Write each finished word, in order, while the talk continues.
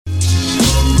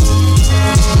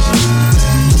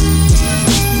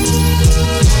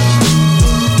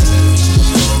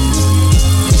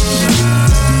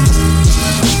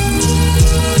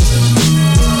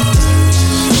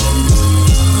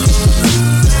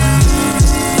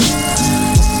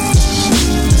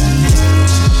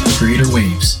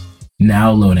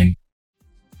now loading.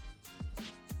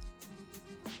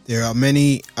 There are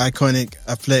many iconic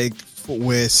athletic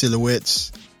footwear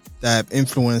silhouettes that have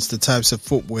influenced the types of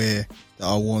footwear that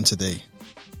are worn today.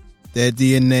 Their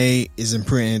DNA is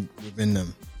imprinted within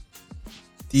them.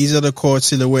 These are the core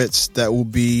silhouettes that will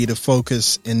be the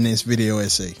focus in this video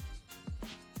essay.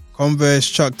 Converse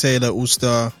Chuck Taylor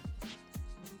All-Star,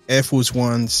 Air Force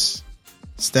Ones,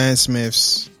 Stan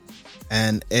Smiths,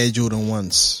 and Air Jordan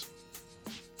 1s.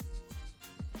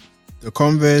 The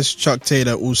Converse Chuck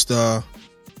Taylor All-Star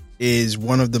is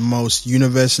one of the most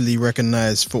universally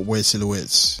recognized footwear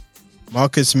silhouettes.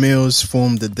 Marcus Mills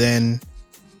formed the then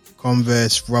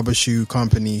Converse Rubber Shoe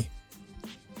Company.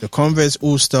 The Converse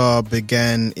All-Star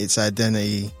began its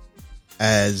identity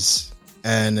as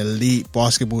an elite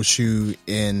basketball shoe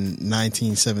in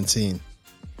 1917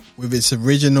 with its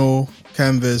original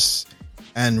canvas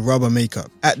and rubber makeup.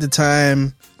 At the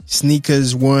time,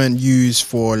 sneakers weren't used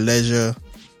for leisure,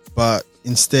 but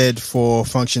instead for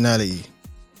functionality.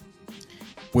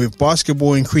 With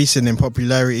basketball increasing in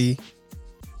popularity,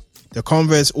 the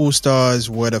Converse All-Stars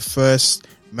were the first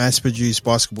mass-produced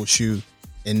basketball shoe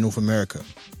in North America.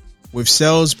 With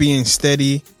sales being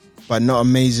steady but not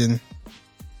amazing,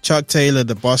 Chuck Taylor,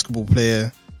 the basketball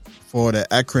player for the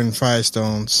Akron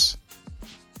Firestones,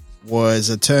 was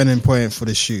a turning point for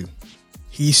the shoe.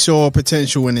 He saw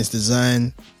potential in its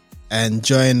design and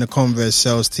joined the Converse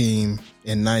sales team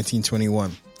in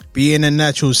 1921. Being a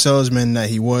natural salesman that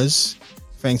he was,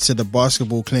 thanks to the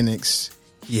basketball clinics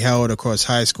he held across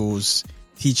high schools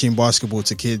teaching basketball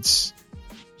to kids,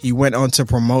 he went on to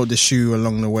promote the shoe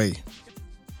along the way.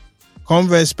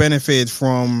 Converse benefited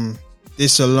from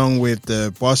this along with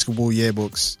the basketball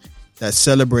yearbooks that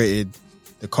celebrated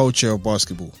the culture of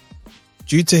basketball.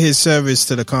 Due to his service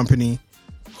to the company,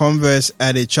 Converse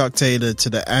added Chuck Taylor to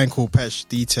the ankle patch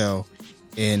detail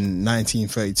in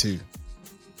 1932.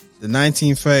 The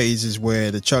 1930s is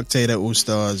where the Chuck Taylor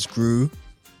All-Stars grew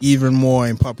even more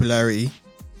in popularity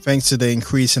thanks to the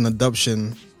increase in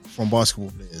adoption from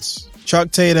basketball players.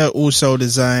 Chuck Taylor also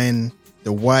designed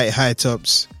the white high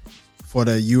tops for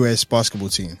the US basketball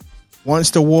team.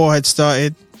 Once the war had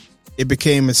started, it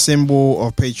became a symbol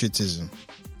of patriotism,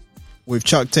 with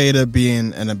Chuck Taylor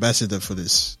being an ambassador for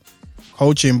this,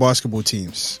 coaching basketball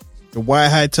teams. The white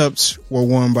high tops were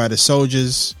worn by the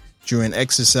soldiers during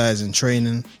exercise and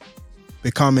training,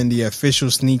 becoming the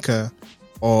official sneaker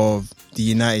of the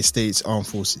United States Armed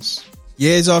Forces.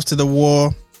 Years after the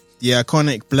war, the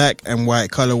iconic black and white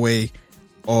colorway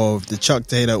of the Chuck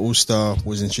Taylor All-Star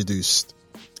was introduced.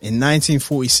 In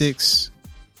 1946,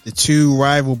 the two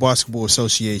rival basketball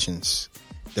associations,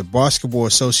 the Basketball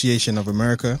Association of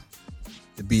America,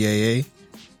 the BAA,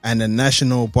 and the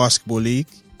National Basketball League,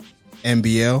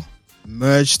 NBL,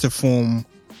 merged to form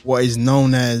what is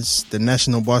known as the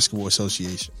National Basketball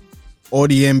Association, or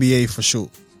the NBA for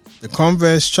short. The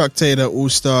Converse Chuck Taylor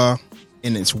All-Star,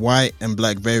 in its white and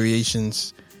black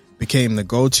variations, became the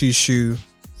go-to shoe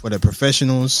for the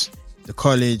professionals, the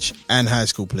college, and high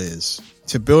school players.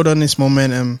 To build on this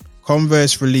momentum,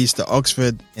 Converse released the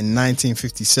Oxford in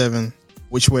 1957,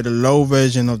 which were the low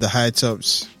version of the high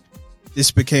tops. This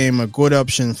became a good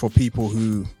option for people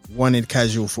who wanted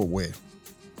casual footwear,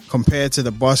 compared to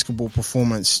the basketball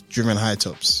performance-driven high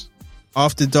tops.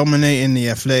 After dominating the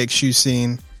athletic shoe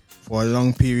scene for a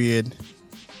long period,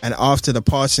 and after the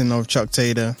passing of Chuck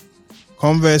Taylor,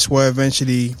 Converse were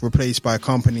eventually replaced by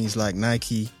companies like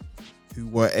Nike, who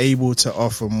were able to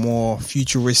offer more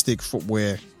futuristic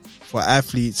footwear for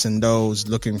athletes and those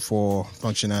looking for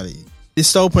functionality.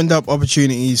 This opened up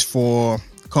opportunities for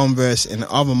Converse in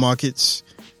other markets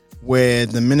where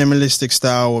the minimalistic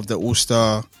style of the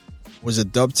All-Star was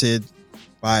adopted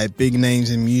by big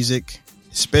names in music,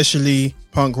 especially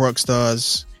punk rock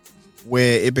stars,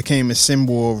 where it became a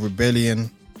symbol of rebellion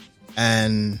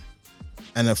and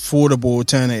an affordable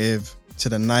alternative to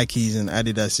the Nikes and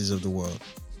Adidases of the world.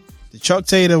 The Chuck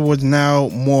Taylor was now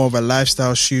more of a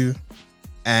lifestyle shoe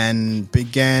and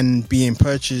began being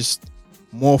purchased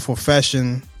more for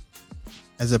fashion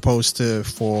as opposed to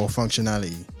for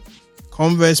functionality.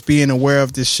 Converse, being aware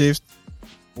of this shift,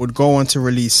 would go on to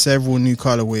release several new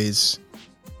colorways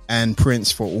and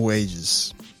prints for all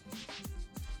ages.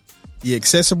 The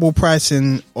accessible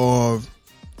pricing of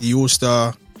the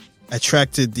All-Star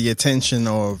attracted the attention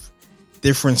of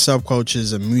different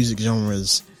subcultures and music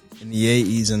genres in the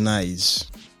 80s and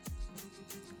 90s,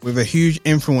 with a huge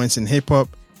influence in hip-hop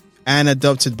and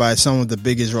adopted by some of the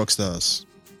biggest rock stars.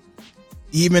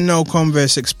 Even though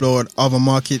Converse explored other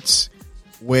markets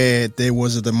where there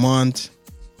was a demand,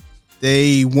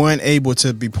 they weren't able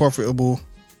to be profitable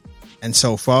and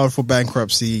so filed for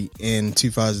bankruptcy in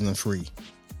 2003.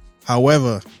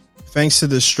 However, thanks to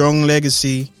the strong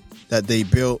legacy that they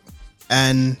built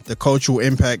and the cultural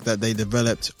impact that they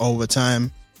developed over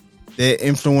time, their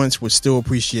influence was still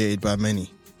appreciated by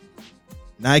many.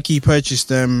 Nike purchased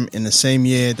them in the same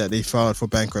year that they filed for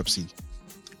bankruptcy.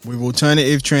 With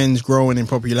alternative trends growing in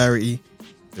popularity,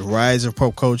 the rise of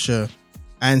pop culture,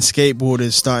 and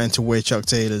skateboarders starting to wear Chuck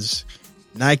Taylors,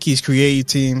 Nike's creative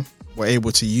team were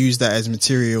able to use that as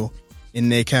material in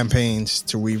their campaigns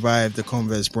to revive the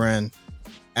Converse brand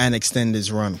and extend its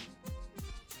run.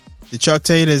 The Chuck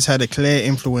Taylors had a clear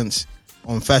influence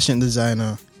on fashion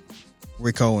designer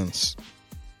Rick Owens.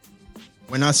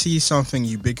 When I see something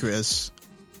ubiquitous,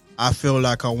 I feel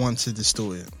like I want to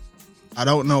distort it. I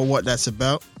don't know what that's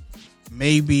about.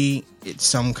 Maybe it's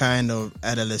some kind of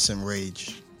adolescent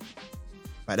rage.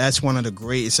 But that's one of the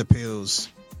greatest appeals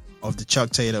of the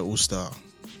Chuck Taylor All-Star.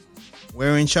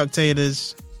 Wearing Chuck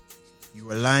Taylors,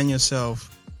 you align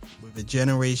yourself with a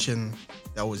generation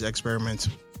that was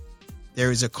experimental.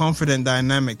 There is a confident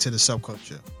dynamic to the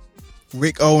subculture.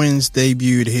 Rick Owens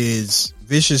debuted his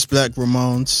Vicious Black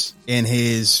Ramones in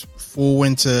his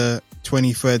fall-winter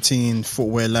 2013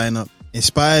 footwear lineup,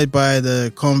 inspired by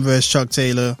the Converse Chuck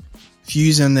Taylor,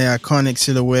 fusing their iconic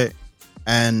silhouette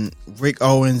and Rick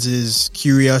Owens'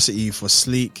 curiosity for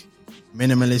sleek,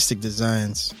 minimalistic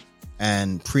designs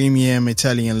and premium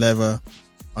Italian leather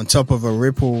on top of a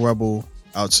Ripple Rubble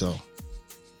outsole.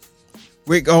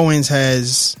 Rick Owens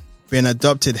has been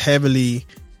adopted heavily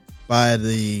by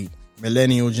the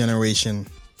millennial generation,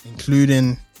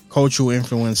 including cultural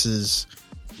influences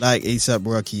like A$AP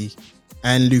Rocky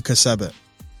and Luka Sabbat.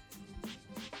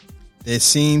 There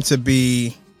seemed to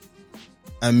be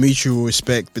a mutual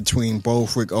respect between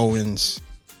both Rick Owens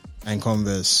and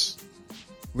Converse.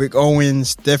 Rick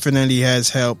Owens definitely has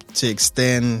helped to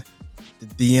extend the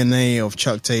DNA of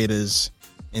Chuck Taylors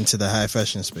into the high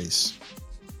fashion space.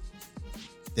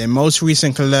 Their most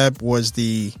recent collab was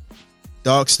the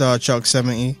Dark Star Chuck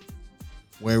 70,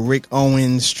 where Rick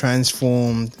Owens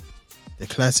transformed the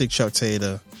classic Chuck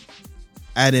Taylor,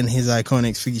 adding his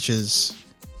iconic features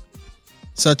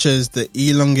such as the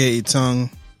elongated tongue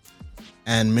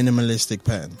and minimalistic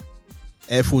pattern.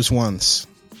 Air Force Ones,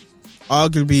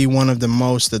 arguably one of the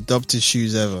most adopted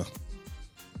shoes ever.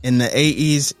 In the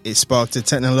 80s, it sparked a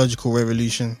technological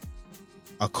revolution,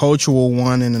 a cultural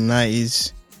one in the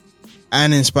 90s,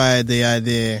 and inspired the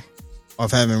idea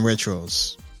of having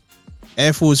retros.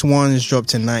 Air Force Ones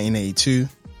dropped in 1982.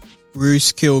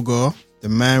 Bruce Kilgore, the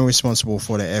man responsible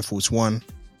for the Air Force One,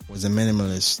 was a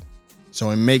minimalist, so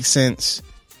it makes sense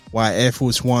why Air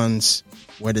Force Ones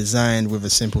were designed with a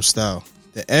simple style.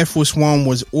 The Air Force One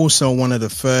was also one of the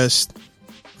first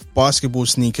basketball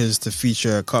sneakers to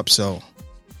feature a cup sole,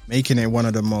 making it one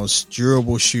of the most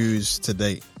durable shoes to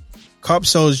date. Cup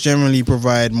soles generally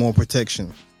provide more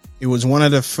protection. It was one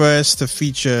of the first to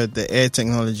feature the air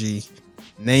technology,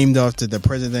 named after the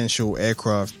presidential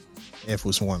aircraft Air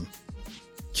Force One.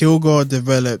 Kilgore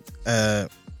developed a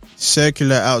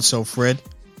circular outsole thread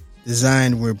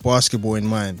designed with basketball in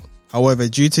mind. However,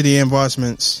 due to the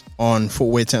advancements on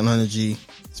footwear technology,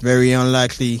 it's very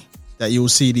unlikely that you'll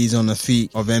see these on the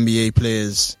feet of NBA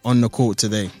players on the court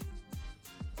today.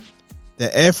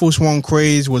 The Air Force One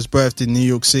craze was birthed in New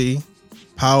York City,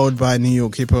 powered by New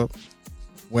York hip hop,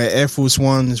 where Air Force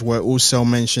Ones were also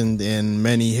mentioned in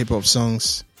many hip hop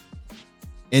songs.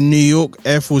 In New York,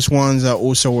 Air Force Ones are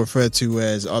also referred to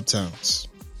as Uptowns.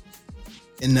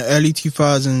 In the early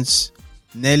 2000s,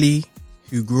 Nelly,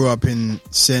 who grew up in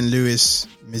St. Louis,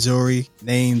 Missouri,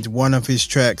 named one of his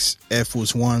tracks Air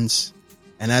Force Ones,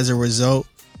 and as a result,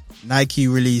 Nike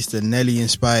released a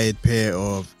Nelly-inspired pair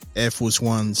of Air Force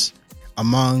Ones,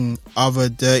 among other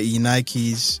dirty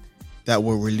Nikes that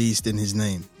were released in his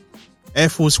name. Air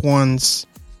Force One's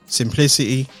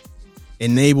simplicity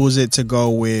enables it to go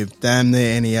with damn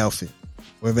near any outfit,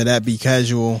 whether that be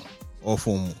casual or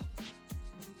formal.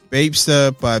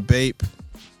 Bapester by Bape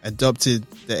adopted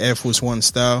the Air Force One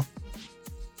style.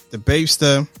 The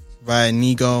Bapester via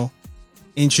Nigo,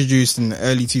 introduced in the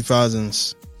early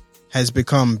 2000s, has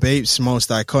become Bape's most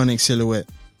iconic silhouette,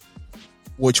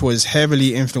 which was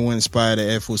heavily influenced by the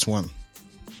Air Force One.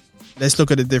 Let's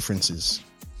look at the differences.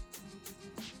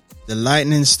 The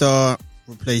lightning star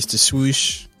replaced the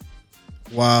swoosh,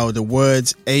 while the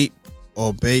words ape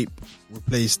or Bape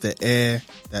replaced the air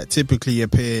that typically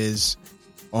appears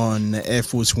on the Air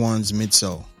Force One's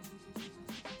midsole.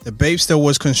 The Bapester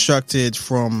was constructed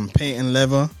from patent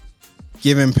leather,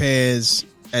 giving pairs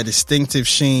a distinctive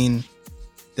sheen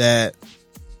that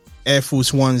Air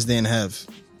Force Ones didn't have.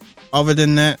 Other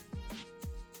than that,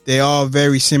 they are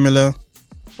very similar,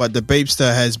 but the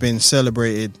Bapester has been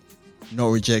celebrated, not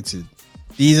rejected.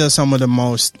 These are some of the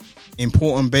most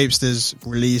important Bapesters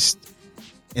released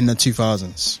in the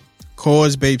 2000s.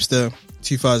 Kors Bapester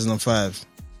 2005.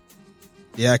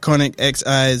 The iconic X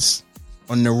eyes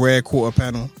on the rear quarter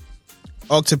panel.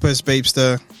 Octopus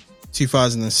Bapester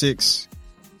 2006.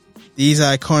 These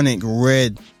iconic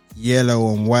red,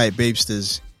 yellow and white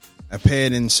Bapesters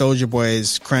appeared in Soulja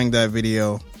Boy's Crank That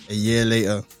video a year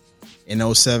later in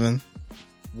 2007.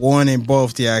 Worn in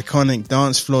both the iconic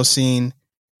dance floor scene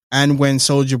and when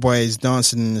Soulja Boy is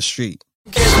dancing in the street.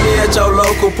 Catch me at your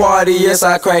local party, yes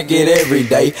I crank it every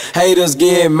day. Haters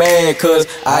get mad cause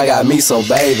I got me some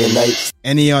bathing apes.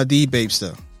 NERD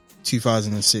Bapester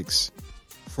 2006.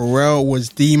 Pharrell was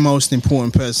the most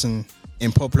important person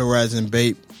in popularizing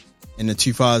Bape in the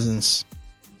 2000s,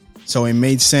 so it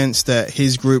made sense that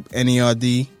his group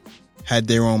NERD had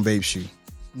their own Bape shoe.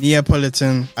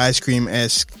 Neapolitan ice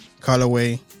cream-esque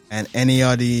colorway and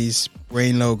NERD's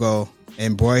brain logo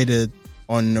embroidered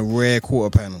on the rear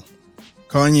quarter panel.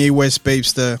 Kanye West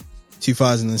Bapester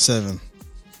 2007.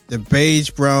 The beige,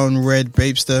 brown, red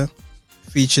Bapester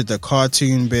featured the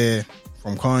cartoon bear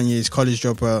from Kanye's College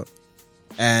Dropout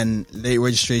and Late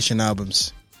Registration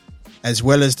albums, as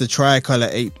well as the tricolor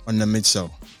ape on the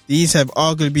midsole. These have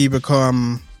arguably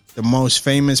become the most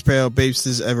famous pair of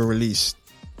Bapesters ever released.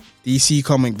 DC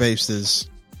Comic Bapesters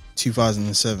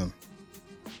 2007.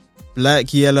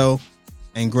 Black, yellow,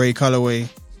 and grey colorway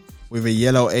with a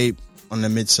yellow ape on the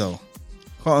midsole.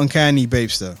 Cotton Candy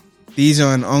Bapester. These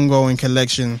are an ongoing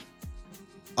collection,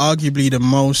 arguably the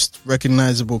most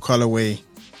recognizable colorway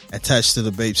attached to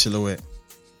the Bape silhouette.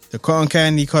 The Cotton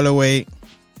Candy colorway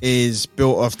is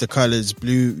built off the colors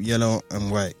blue, yellow,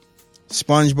 and white.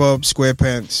 SpongeBob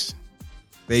SquarePants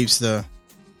Bapester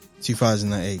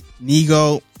 2008.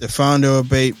 Nigo, the founder of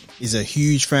Bape, is a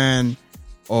huge fan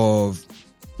of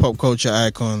pop culture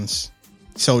icons,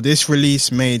 so this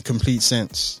release made complete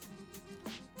sense.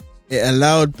 It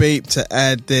allowed Bape to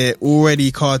add their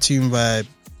already cartoon vibe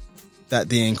that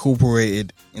they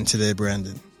incorporated into their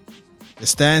branding. The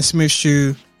Stan Smith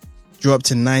shoe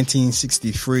dropped in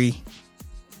 1963.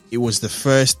 It was the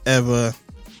first ever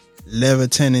leather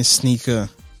tennis sneaker,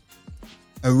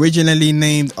 originally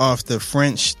named after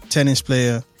French tennis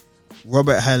player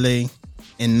Robert Halle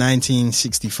in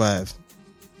 1965.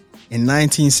 In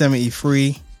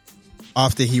 1973,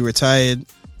 after he retired,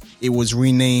 it was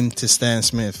renamed to Stan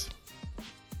Smith.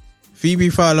 Phoebe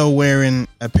Philo wearing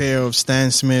a pair of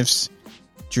Stan Smiths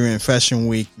during Fashion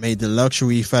Week made the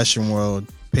luxury fashion world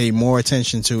pay more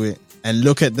attention to it and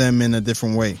look at them in a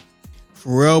different way.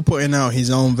 Pharrell putting out his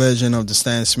own version of the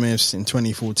Stan Smiths in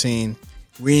 2014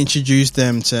 reintroduced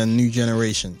them to a new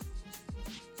generation.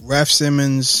 Raf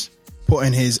Simons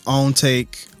putting his own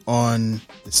take on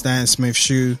the Stan Smith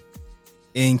shoe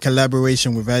in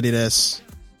collaboration with Adidas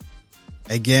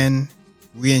again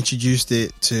reintroduced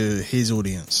it to his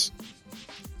audience.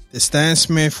 The Stan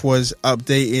Smith was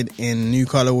updated in new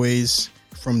colorways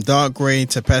from dark grey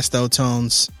to pastel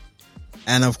tones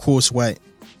and of course white.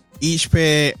 Each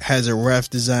pair has a Raf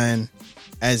design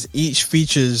as each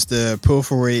features the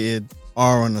perforated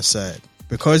R on the side.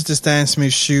 Because the Stan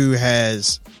Smith shoe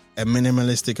has a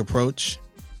minimalistic approach,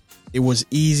 it was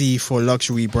easy for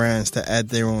luxury brands to add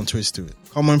their own twist to it.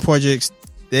 Common Projects,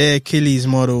 their Achilles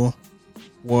model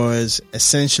was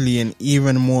essentially an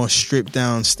even more stripped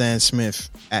down Stan Smith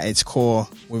at its core,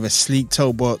 with a sleek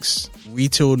toe box,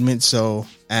 retooled midsole,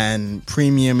 and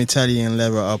premium Italian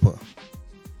leather upper.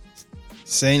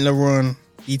 Saint Laurent,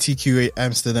 ETQ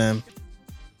Amsterdam,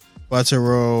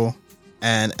 Butteroll,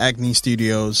 and Acne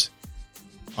Studios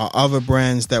are other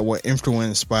brands that were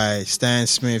influenced by Stan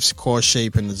Smith's core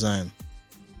shape and design.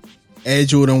 Air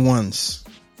Jordan 1s,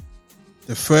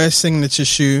 the first signature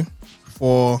shoe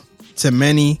for, to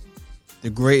many, the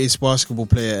greatest basketball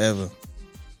player ever,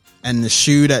 and the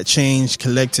shoe that changed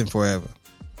collecting forever.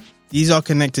 These are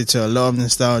connected to a lot of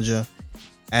nostalgia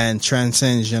and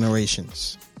transcends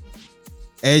generations.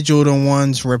 Air Jordan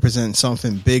 1s represent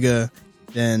something bigger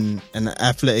than an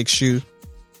athletic shoe.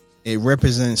 It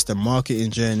represents the marketing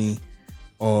journey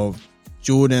of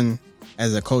Jordan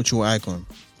as a cultural icon.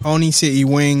 Pony City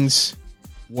wings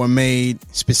were made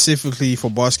specifically for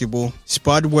basketball.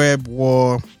 Spud Webb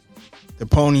wore the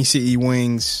Pony City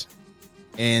wings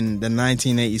in the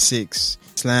 1986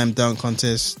 Slam Dunk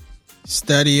Contest.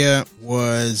 Stadia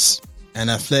was an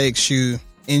athletic shoe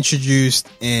introduced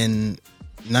in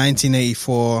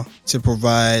 1984 to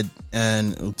provide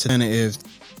an alternative.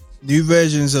 New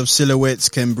versions of silhouettes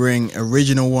can bring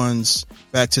original ones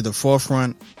back to the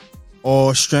forefront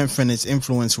or strengthen its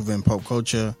influence within pop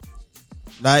culture.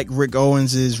 Like Rick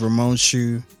Owens' Ramones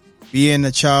shoe, being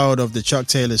a child of the Chuck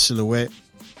Taylor silhouette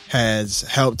has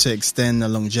helped to extend the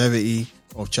longevity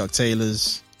of Chuck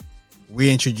Taylors,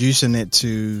 reintroducing it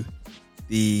to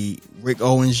the Rick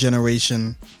Owens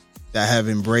generation that have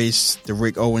embraced the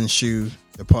Rick Owens shoe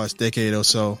the past decade or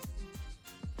so.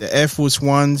 The Air Force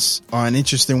Ones are an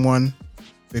interesting one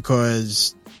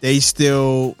because they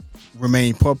still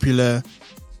remain popular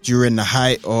during the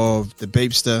height of the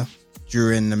Bapester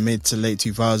during the mid to late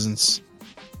 2000s.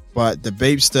 But the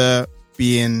Bapester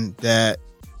being that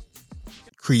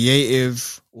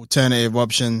creative alternative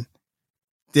option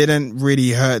didn't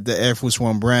really hurt the Air Force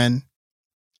One brand.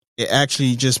 It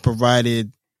actually just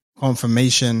provided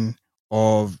confirmation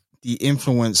of the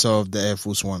influence of the Air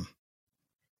Force One.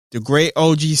 The great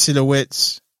OG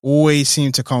silhouettes always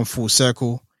seem to come full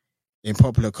circle in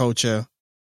popular culture.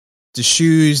 The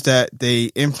shoes that they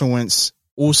influence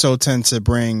also tend to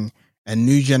bring a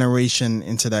new generation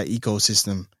into that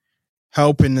ecosystem,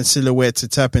 helping the silhouette to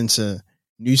tap into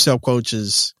new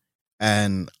subcultures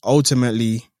and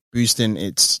ultimately boosting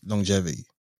its longevity.